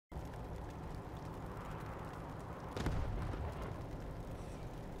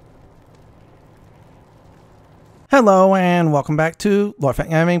Hello and welcome back to Lord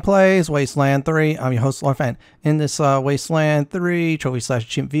Fenton Gaming Plays Wasteland 3. I'm your host Lord Fenton. In this Wasteland 3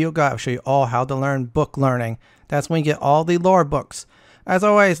 trophy/achievement video guide, I'll show you all how to learn book learning. That's when you get all the lore books. As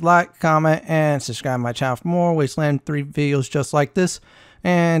always, like, comment, and subscribe to my channel for more Wasteland 3 videos just like this.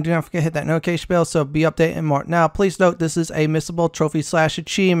 And do not forget to hit that notification bell so be updated and more. Now, please note this is a missable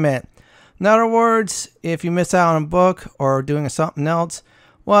trophy/achievement. In other words, if you miss out on a book or doing something else,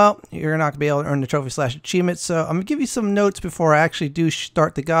 well, you're not going to be able to earn the trophy/achievement. So I'm going to give you some notes before I actually do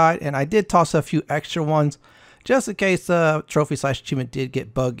start the guide. And I did toss a few extra ones just in case the trophy/achievement did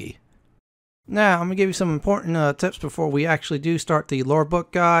get buggy. Now, I'm going to give you some important tips before we actually do start the lore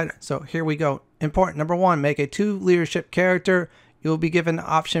book guide. So here we go. Important. Number 1, make a 2 leadership character. You'll be given the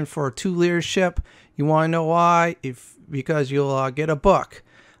option for 2 leadership. You want to know why? Because you'll get a book.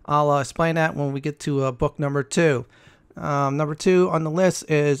 I'll explain that when we get to book number 2. Number 2 on the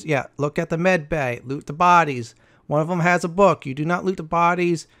list is, look at the med bay, loot the bodies. One of them has a book. You do not loot the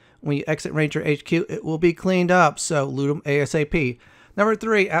bodies. When you exit Ranger HQ, it will be cleaned up, so loot them ASAP. Number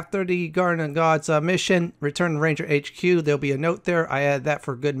 3, after the Garden of Gods mission, return to Ranger HQ. There'll be a note there. I added that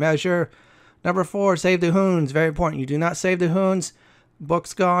for good measure. Number 4, save the hoons. Very important. You do not save the hoons.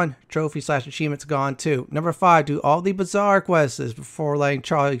 Book's gone. Trophy/achievement's gone too. Number 5, do all the bazaar quests before letting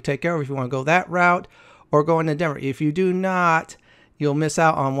Charlie take over if you want to go that route. Or go into Denver. If you do not, you'll miss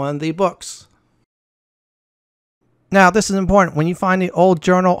out on one of the books. Now, this is important. When you find the old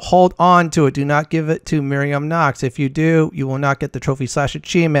journal, hold on to it. Do not give it to Miriam Knox. If you do, you will not get the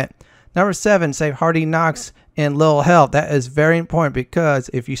trophy/achievement. Number 7, save Hardy Knox in Little Hell. That is very important because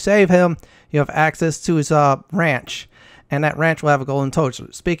if you save him, you have access to his ranch. And that ranch will have a golden toaster.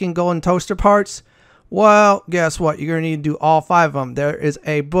 Speaking golden toaster parts, well, guess what? You're going to need to do all 5 of them. There is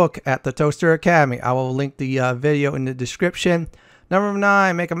a book at the Toaster Academy. I will link the video in the description. Number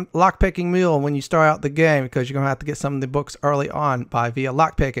 9, make a lockpicking mule when you start out the game because you're going to have to get some of the books early on via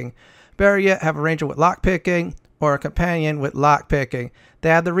lockpicking. Better yet, have a ranger with lockpicking or a companion with lockpicking. They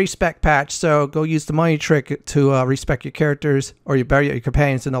have the respec patch, so go use the money trick to respec your characters or your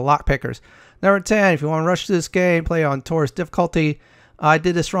companions in the lockpickers. Number 10, if you want to rush to this game, play on Taurus difficulty. I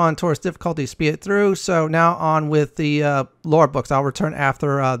did this run on Taurus difficulty, speed it through. So now on with the lore books. I'll return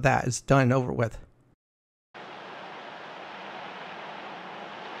after that is done and over with.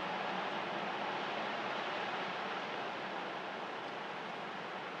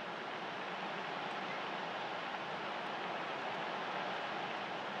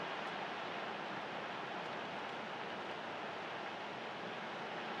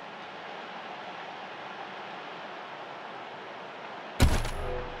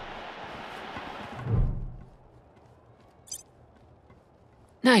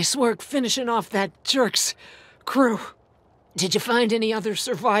 Nice work finishing off that jerk's crew. Did you find any other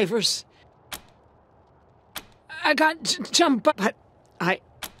survivors? I got jumped, but I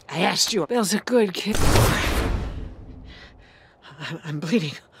asked you. Bill's a good kid. I'm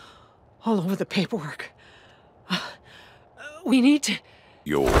bleeding all over the paperwork. We need to...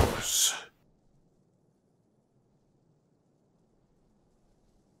 Yours.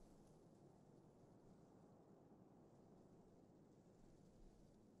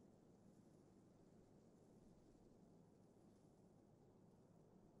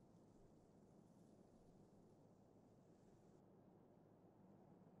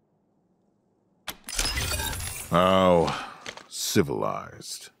 How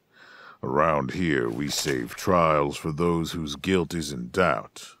civilized. Around here, we save trials for those whose guilt is in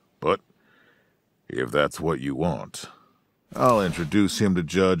doubt. But if that's what you want, I'll introduce him to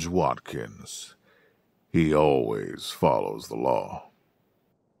Judge Watkins. He always follows the law.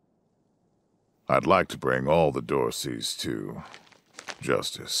 I'd like to bring all the Dorseys to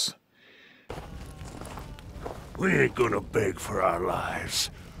justice. We ain't gonna beg for our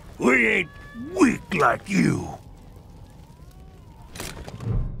lives. We ain't weak like you.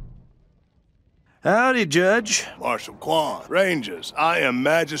 Howdy, Judge. Marshal Quan, Rangers, I am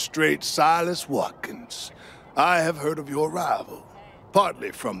Magistrate Silas Watkins. I have heard of your arrival,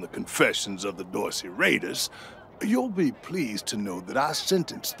 partly from the confessions of the Dorsey raiders. You'll be pleased to know that I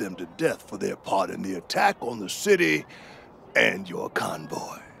sentenced them to death for their part in the attack on the city and your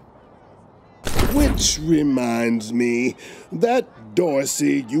convoy. Which reminds me, that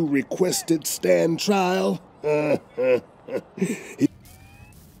Dorsey you requested stand trial?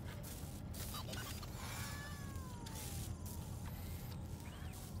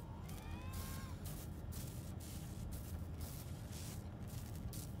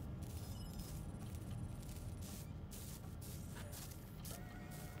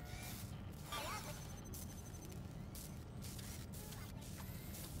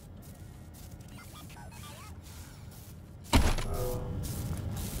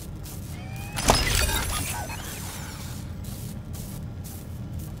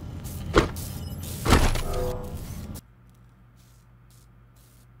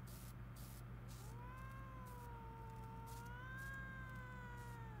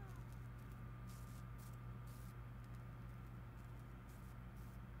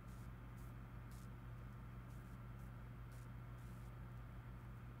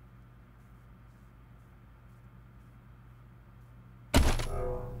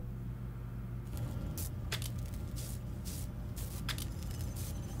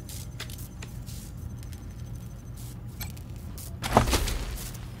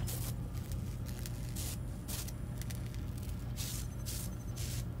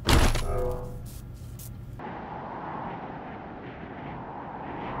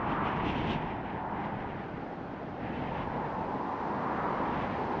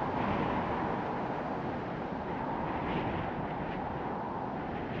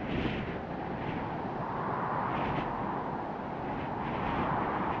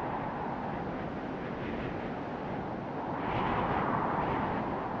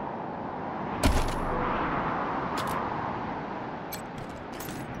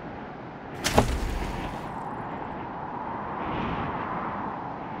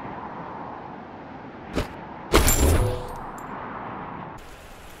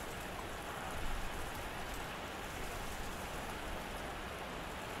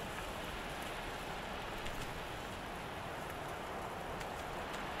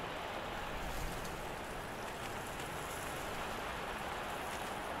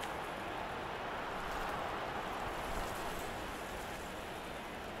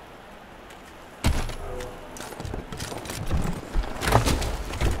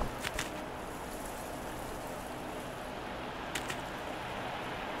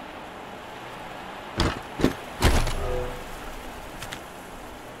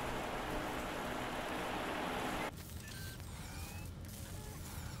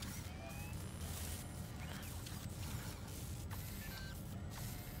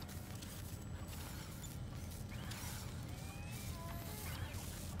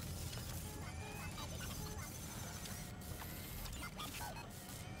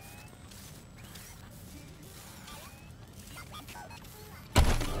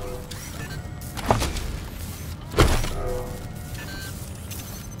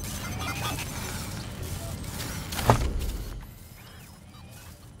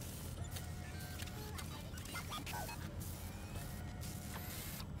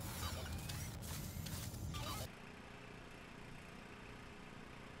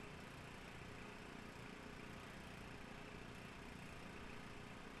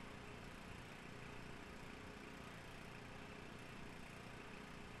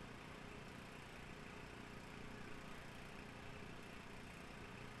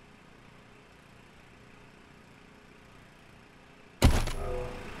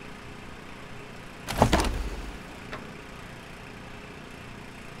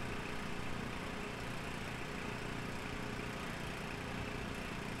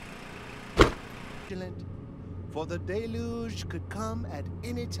 For the deluge could come at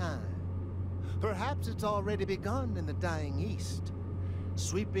any time. Perhaps it's already begun in the dying East,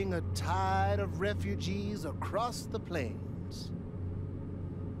 sweeping a tide of refugees across the plains.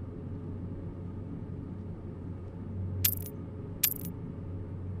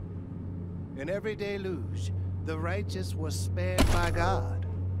 In every deluge, the righteous were spared by God.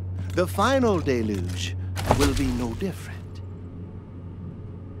 The final deluge will be no different.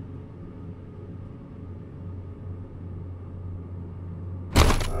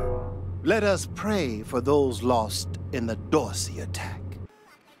 Let us pray for those lost in the Dorsey attack.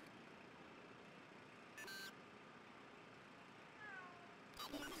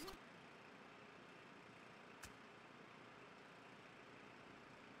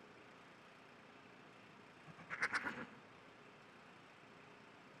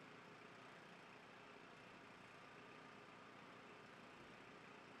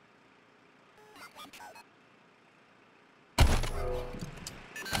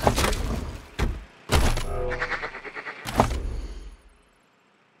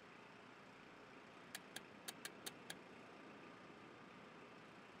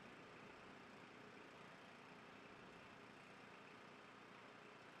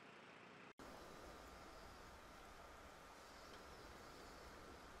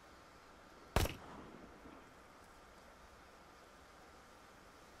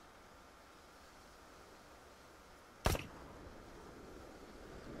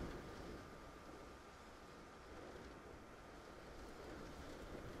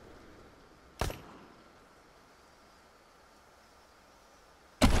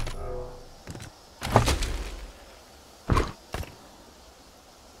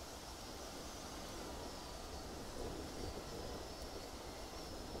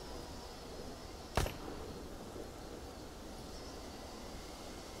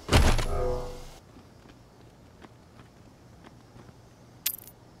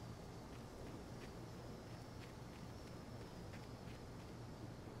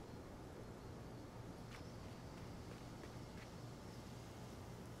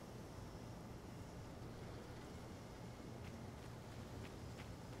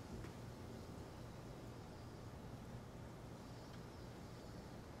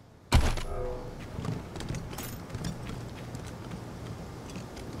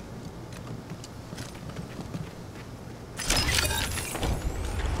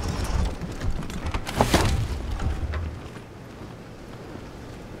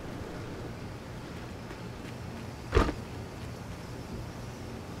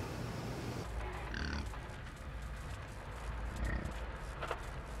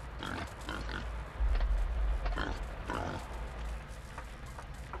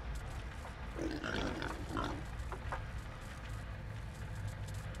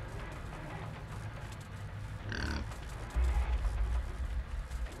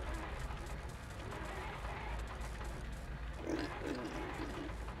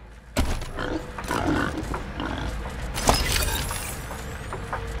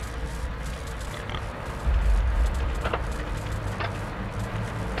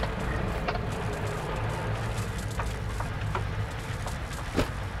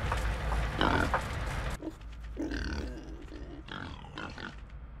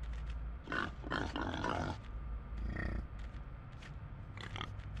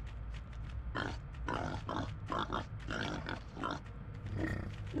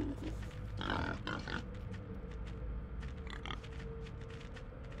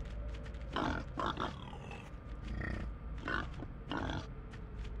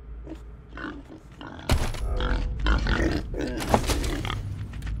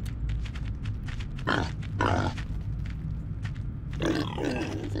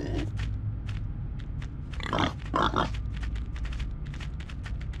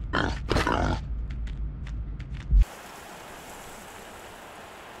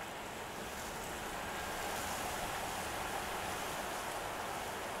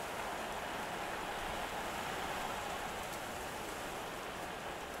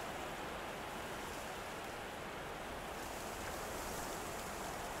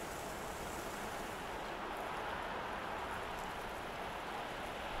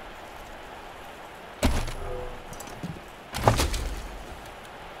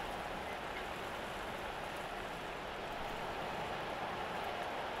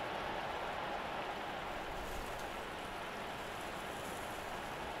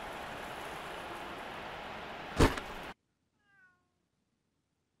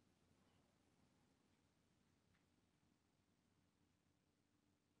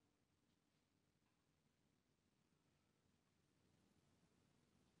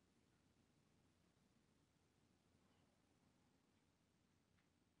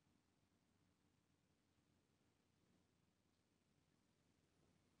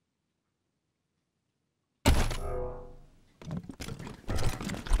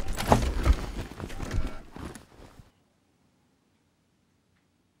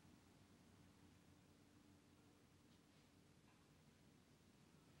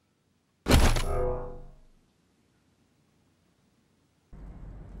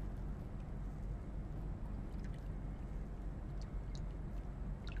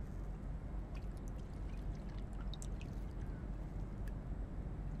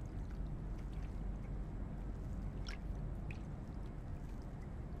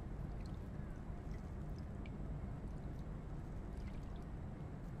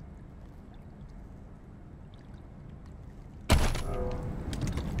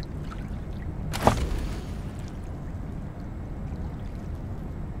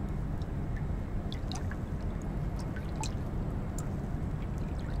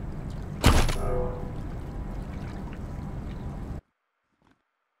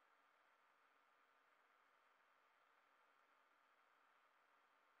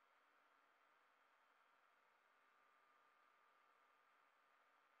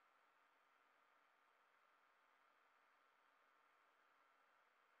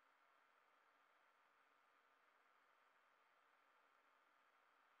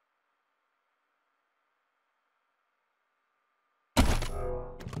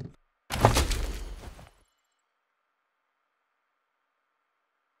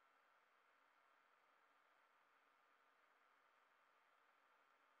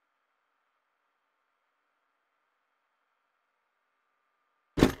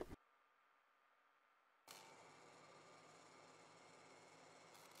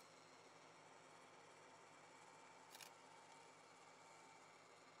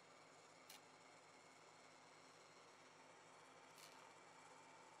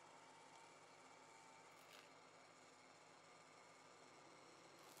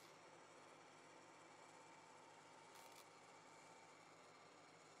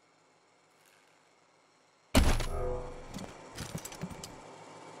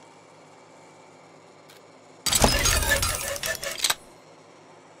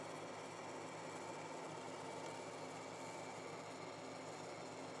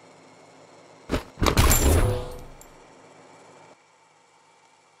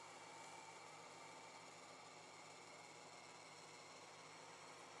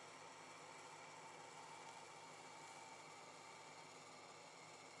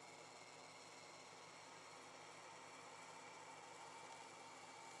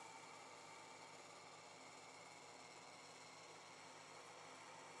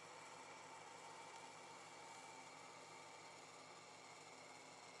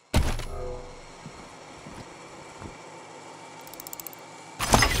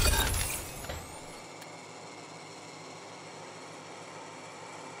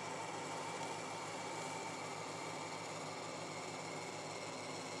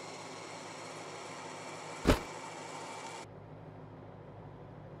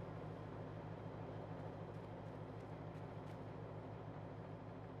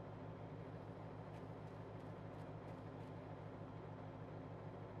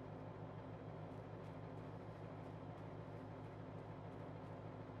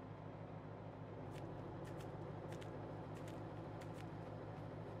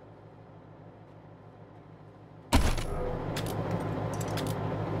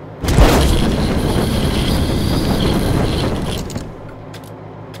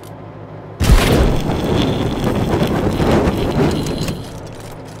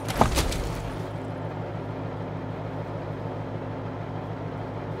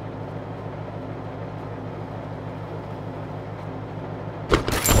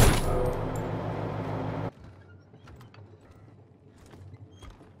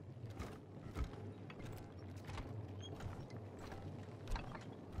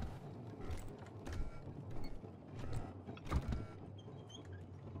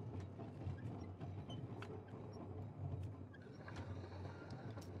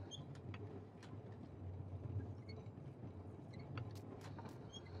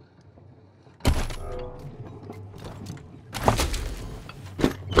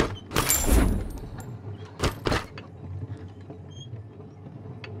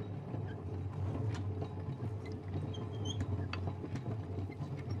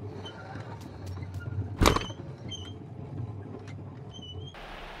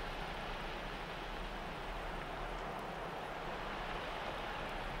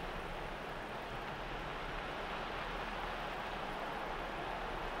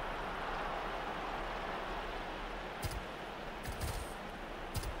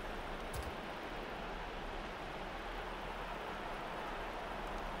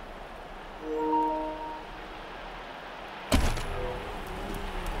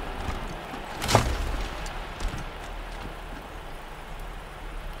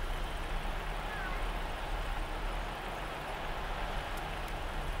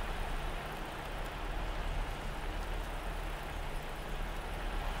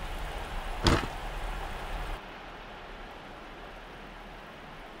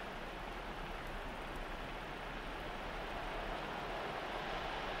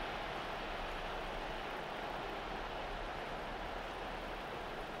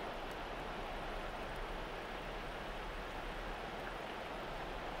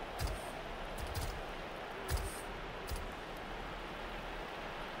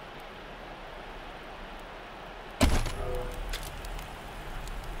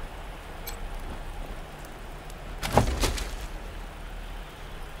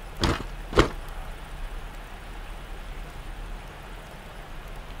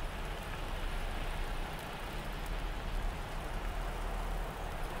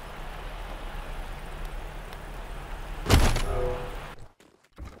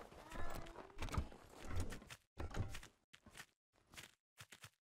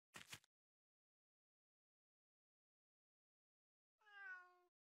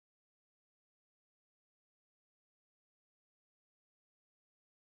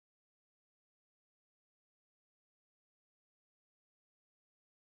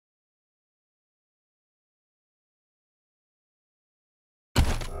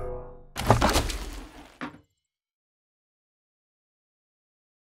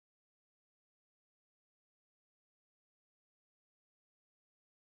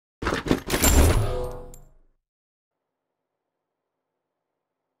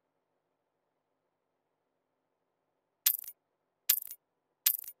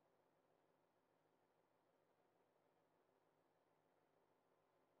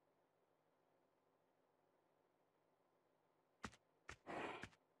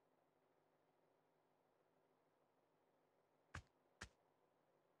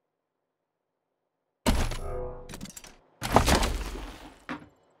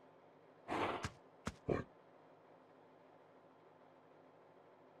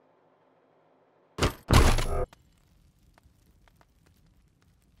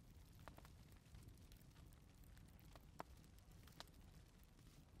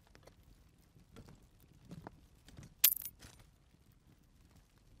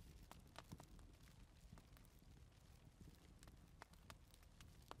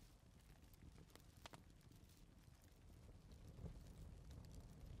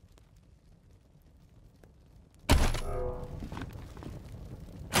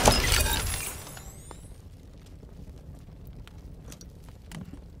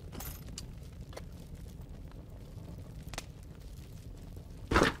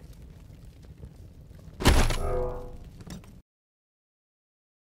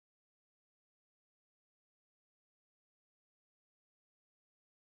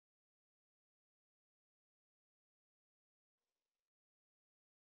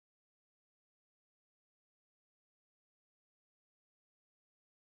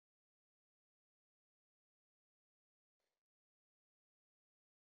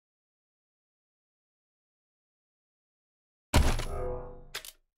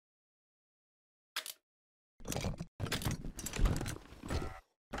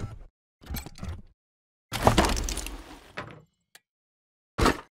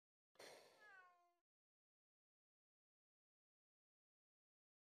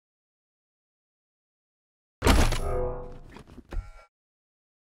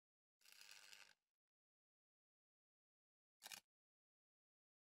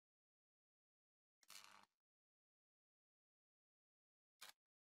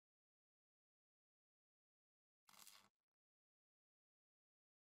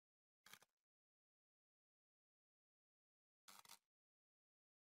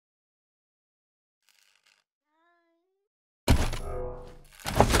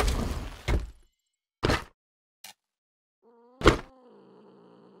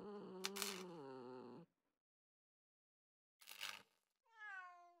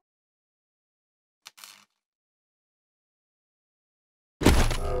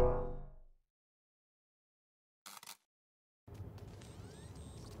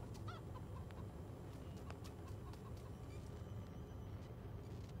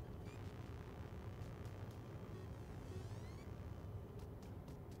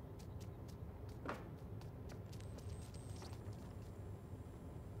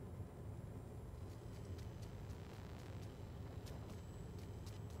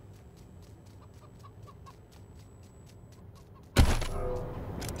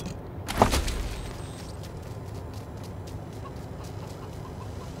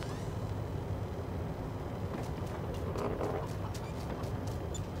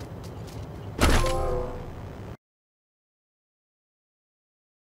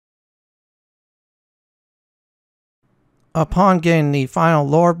 Upon getting the final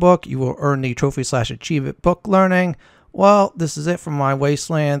lore book, you will earn the trophy/achievement book learning. Well, this is it for my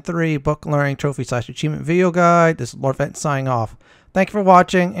Wasteland 3 book learning trophy/achievement video guide. This is Lord Fenton signing off. Thank you for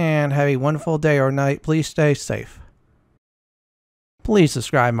watching and have a wonderful day or night. Please stay safe. Please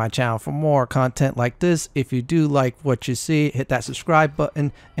subscribe to my channel for more content like this. If you do like what you see, hit that subscribe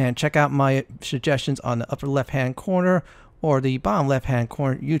button and check out my suggestions on the upper left hand corner or the bottom left hand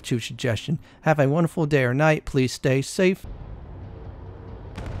corner YouTube suggestion. Have a wonderful day or night. Please stay safe.